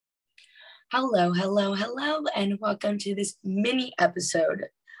Hello, hello, hello, and welcome to this mini episode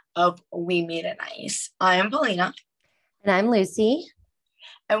of We Made It Nice. I am Paulina. And I'm Lucy.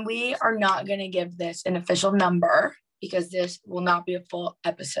 And we are not going to give this an official number because this will not be a full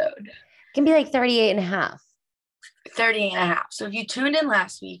episode. It can be like 38 and a half. 30 and a half. So if you tuned in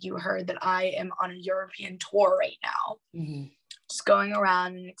last week, you heard that I am on a European tour right now. Mm-hmm. Just going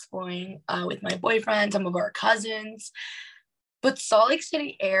around and exploring with my boyfriend, some of our cousins. But Salt Lake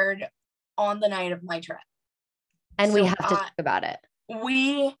City aired on the night of my trip. And we have to talk about it.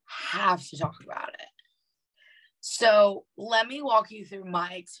 We have to talk about it. So let me walk you through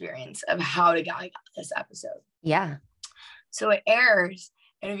my experience of how I got this episode. Yeah. So it airs,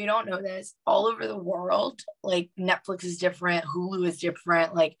 and if you don't know this, all over the world, like Netflix is different, Hulu is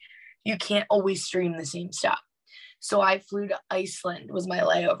different. Like you can't always stream the same stuff. So I flew to Iceland, was my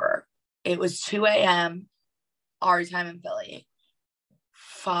layover. It was 2 a.m. our time in Philly.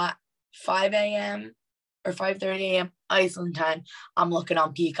 5 a.m. or 5:30 a.m. Iceland time. I'm looking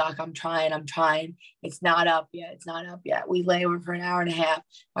on Peacock. I'm trying. It's not up yet. We lay over for an hour and a half.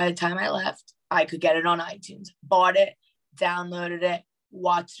 By the time I left, I could get it on iTunes. Bought it, downloaded it,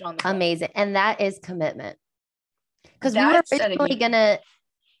 watched it on the phone. Amazing. And that is commitment. Because we were originally going to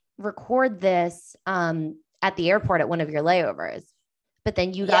record this at the airport at one of your layovers. But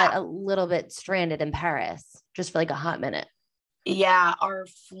then you got a little bit stranded in Paris just for like a hot minute. Yeah, our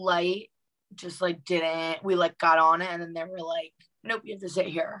flight just like didn't, we like got on it and then they were like, nope, you have to sit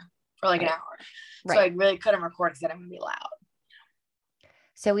here for like an hour. Right. So I really couldn't record because I didn't want to be loud.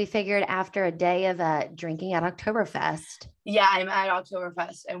 So we figured after a day of drinking at Oktoberfest. Yeah, I'm at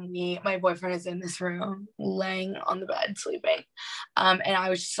Oktoberfest and my boyfriend is in this room laying on the bed sleeping. And I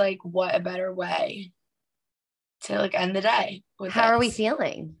was just like, what a better way to like end the day with How are we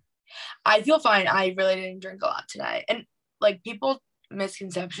feeling? I feel fine. I really didn't drink a lot today. And like people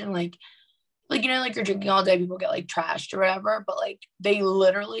misconception, like you know, like you're drinking all day, people get like trashed or whatever, but like they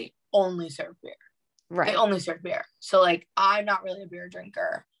literally only serve beer. Right. They only serve beer. So like I'm not really a beer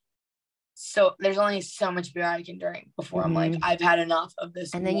drinker. So there's only so much beer I can drink before I'm like, I've had enough of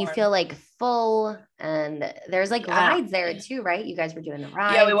this. And then you feel like full, and there's like rides there too, right? You guys were doing the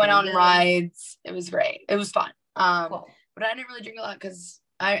rides. Yeah, we went on rides. It was great. It was fun. Cool. But I didn't really drink a lot because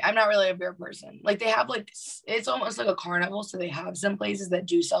I'm not really a beer person. Like they have like, it's almost like a carnival. So they have some places that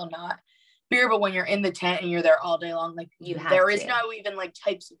do sell not beer, but when you're in the tent and you're there all day long, like there is no even like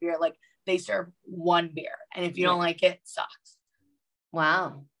types of beer. Like they serve one beer. And if you don't like it, it sucks.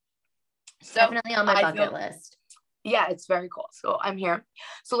 Wow. So definitely on my bucket list. Yeah, it's very cool. So I'm here.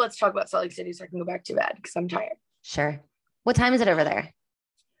 So let's talk about Salt Lake City so I can go back to bed because I'm tired. Sure. What time is it over there?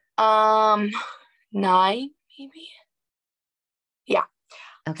 9 maybe. Yeah.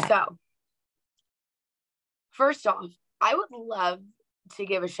 Okay. So first off, I would love to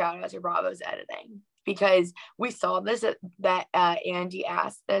give a shout out to Bravo's editing because we saw this that Andy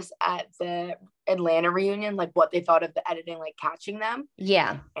asked this at the Atlanta reunion, like what they thought of the editing, like catching them.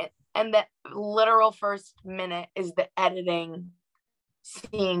 Yeah. And the literal first minute is the editing,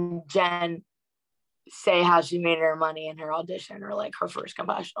 seeing Jen say how she made her money in her audition or like her first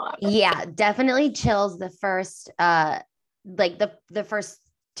confessional episode. Yeah, definitely chills. The first like the first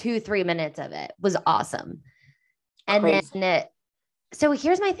 2-3 minutes of it was awesome. And Crazy. then so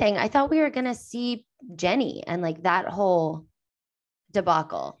here's my thing. I thought we were gonna see Jenny and like that whole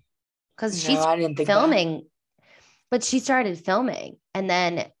debacle because she's filming that. But she started filming. And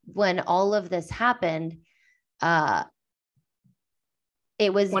then when all of this happened,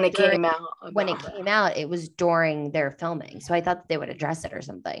 it was when it came out. When it came out, it was during their filming. So I thought that they would address it or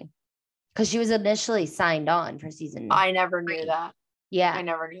something. Because she was initially signed on for season. I never knew that. Yeah. I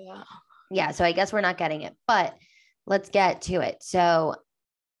never knew that. Yeah. So I guess we're not getting it. But let's get to it. So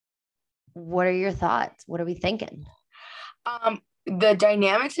what are your thoughts? What are we thinking? The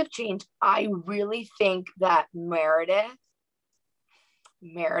dynamics have changed. I really think that Meredith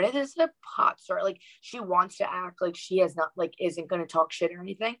is a pop star. Like she wants to act like she has not, like, isn't going to talk shit or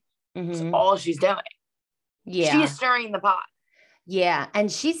anything. That's all she's doing. Yeah. She's stirring the pot. Yeah.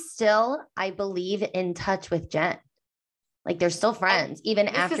 And she's still, I believe, in touch with Jen. Like they're still friends, even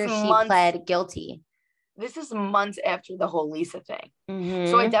after she pled guilty. This is months after the whole Lisa thing.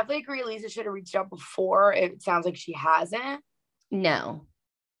 So I definitely agree Lisa should have reached out before. It sounds like she hasn't. No.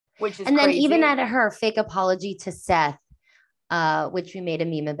 Which is and then crazy. Even at her fake apology to Seth, which we made a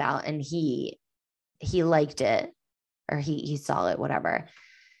meme about, and he liked it or he saw it, whatever.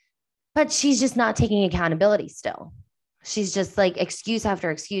 But she's just not taking accountability still. She's just like excuse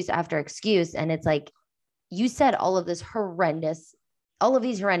after excuse after excuse. And it's like, you said all of these horrendous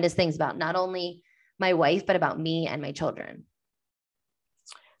things about not only my wife, but about me and my children.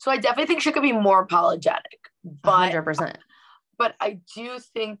 So I definitely think she could be more apologetic, but 100%. but I do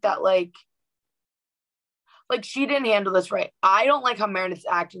think that like she didn't handle this right. I don't like how Meredith's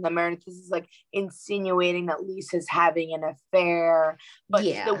acting. That Meredith is like insinuating that Lisa's having an affair, but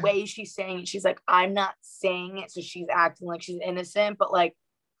the way she's saying it, she's like, I'm not saying it, so she's acting like she's innocent, but like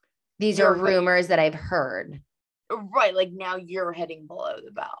these are rumors that I've heard. Right, like now you're heading below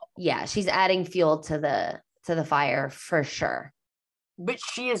the belt. Yeah, she's adding fuel to the fire for sure. But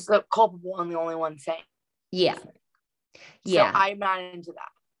she is the culpable and the only one saying. Yeah. So I'm not into that.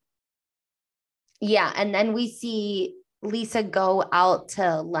 Yeah, and then we see Lisa go out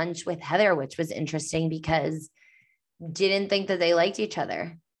to lunch with Heather, which was interesting because didn't think that they liked each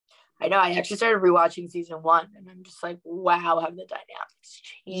other. I know. I actually started rewatching season 1 and I'm just like, wow, have the dynamics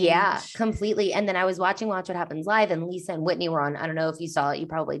changed? Yeah, completely. And then I was watching Watch What Happens Live and Lisa and Whitney were on. I don't know if you saw it. You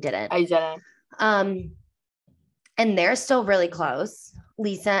probably didn't. I didn't. And they're still really close,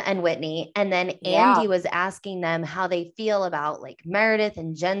 Lisa and Whitney. And then Andy was asking them how they feel about like Meredith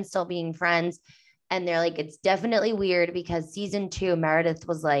and Jen still being friends. And they're like, it's definitely weird because season 2, Meredith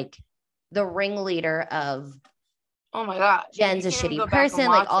was like the ringleader of, oh my God, Jen's a shitty person,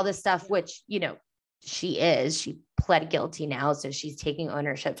 like all this stuff, which, you know, she is. She pled guilty now. So she's taking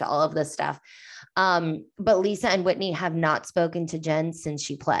ownership to all of this stuff. But Lisa and Whitney have not spoken to Jen since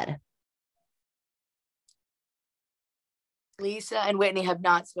she pled. Lisa and Whitney have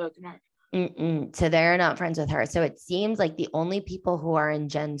not spoken to her. So they're not friends with her. So it seems like the only people who are in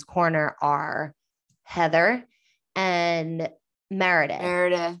Jen's corner are Heather and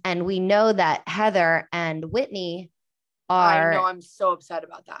Meredith. And we know that Heather and Whitney are. I know. I'm so upset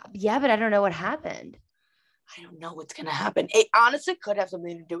about that. Yeah, but I don't know what happened. I don't know what's going to happen. It honestly could have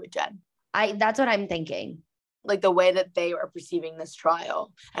something to do with Jen. That's what I'm thinking. Like the way that they are perceiving this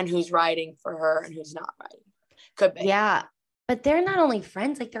trial and who's riding for her and who's not riding. Could be. Yeah. But they're not only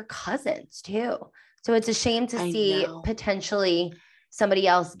friends, like they're cousins too. So it's a shame to see potentially somebody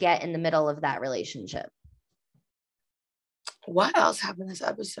else get in the middle of that relationship. What else happened this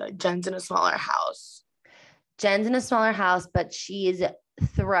episode? Jen's in a smaller house. Jen's in a smaller house, but she's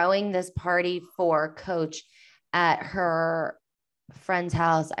throwing this party for Coach at her friend's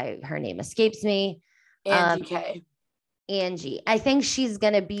house. Her name escapes me. Angie K. Angie. I think she's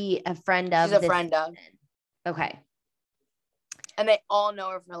going to be a friend of. She's a friend of. Okay. And they all know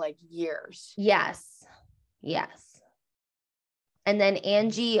her for like years. Yes. And then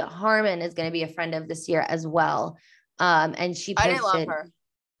Angie Harmon is going to be a friend of this year as well. And she posted, I didn't love her.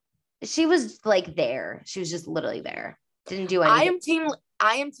 She was like there. She was just literally there. Didn't do anything.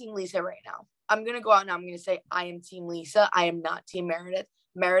 I am team Lisa right now. I'm going to go out now. I'm going to say I am team Lisa. I am not team Meredith.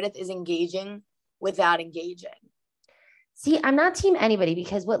 Meredith is engaging without engaging. See, I'm not team anybody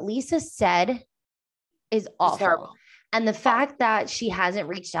because what Lisa said is awful. It's terrible. And the fact that she hasn't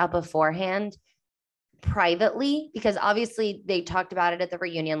reached out beforehand privately, because obviously they talked about it at the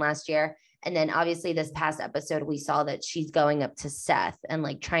reunion last year. And then obviously this past episode, we saw that she's going up to Seth and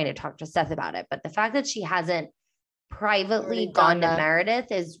like trying to talk to Seth about it. But the fact that she hasn't privately gone to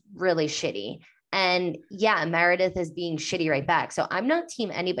Meredith is really shitty. And yeah, Meredith is being shitty right back. So I'm not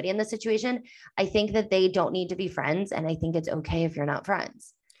team anybody in this situation. I think that they don't need to be friends. And I think it's okay if you're not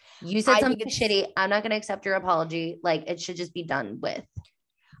friends. You said something shitty. I'm not going to accept your apology. Like it should just be done with.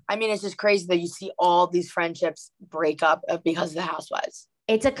 I mean, it's just crazy that you see all these friendships break up because of the Housewives.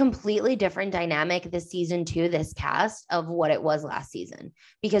 It's a completely different dynamic this season too, this cast of what it was last season,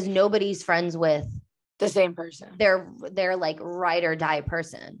 because nobody's friends with the same person. They're like ride or die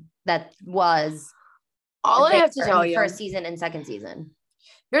person that was all I have to tell you first season and second season.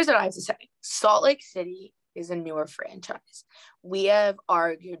 Here's what I have to say. Salt Lake City is a newer franchise. We have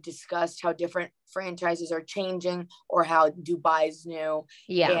discussed how different franchises are changing or how Dubai's new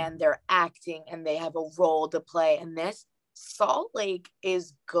and they're acting and they have a role to play. And this Salt Lake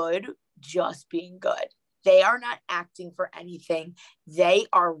is good, just being good. They are not acting for anything. These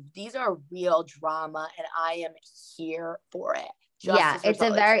are real drama and I am here for it.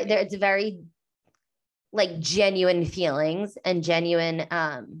 It's very like genuine feelings and genuine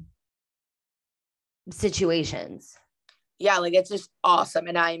situations. Yeah, like it's just awesome.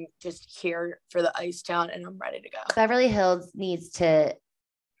 And I'm just here for the Ice Town and I'm ready to go. Beverly Hills needs to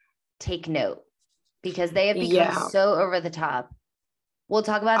take note because they have become so over the top. We'll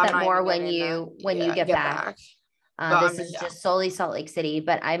talk about that more when you get back. This is just solely Salt Lake City,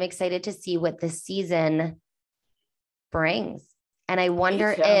 but I'm excited to see what this season brings. And I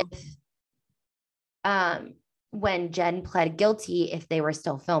wonder if when Jen pled guilty, if they were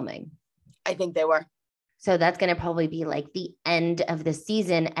still filming. I think they were. So that's going to probably be like the end of the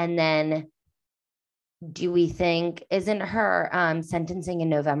season. And then do we think, isn't her sentencing in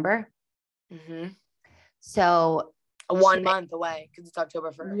November? Mm-hmm. So 1 month away because it's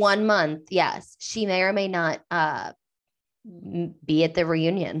October 1st. 1 month, yes. She may or may not be at the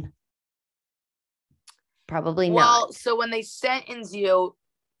reunion. Probably not. Well, so when they sentence you,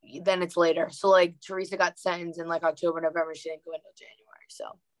 then it's later. So like Teresa got sentenced in like October, November. She didn't go until January. So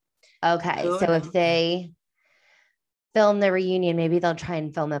okay. So if they film the reunion, maybe they'll try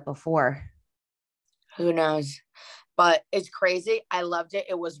and film it before. Who knows? But it's crazy. I loved it.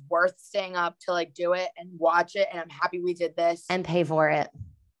 It was worth staying up to like do it and watch it. And I'm happy we did this. And pay for it.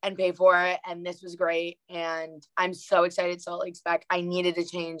 And this was great. And I'm so excited Salt Lake's back. I needed a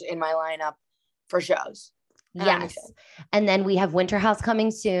change in my lineup for shows. Yes. And then we have Winter House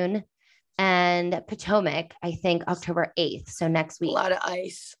coming soon. And Potomac, I think October 8th. So next week. A lot of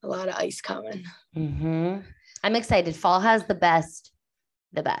ice coming. Mm-hmm. I'm excited. Fall has the best.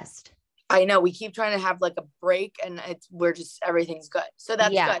 I know we keep trying to have like a break and everything's good. So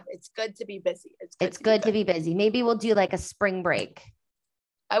that's good. It's good to be busy. It's good to be busy. Maybe we'll do like a spring break.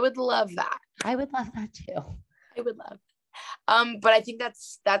 I would love that. I would love that too. I would love. But I think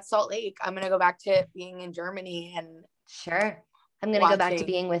that's Salt Lake. I'm going to go back to being in Germany and sure. I'm going to go back to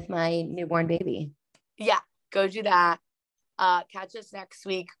being with my newborn baby. Yeah, go do that. Catch us next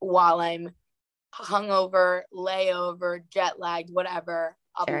week while I'm hungover, layover, jet lagged, whatever.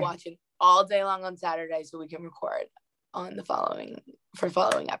 I'll be watching all day long on Saturday so we can record on the following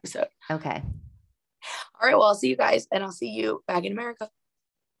episode. Okay. All right. Well, I'll see you guys and I'll see you back in America.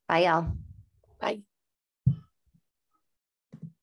 Bye, y'all. Bye.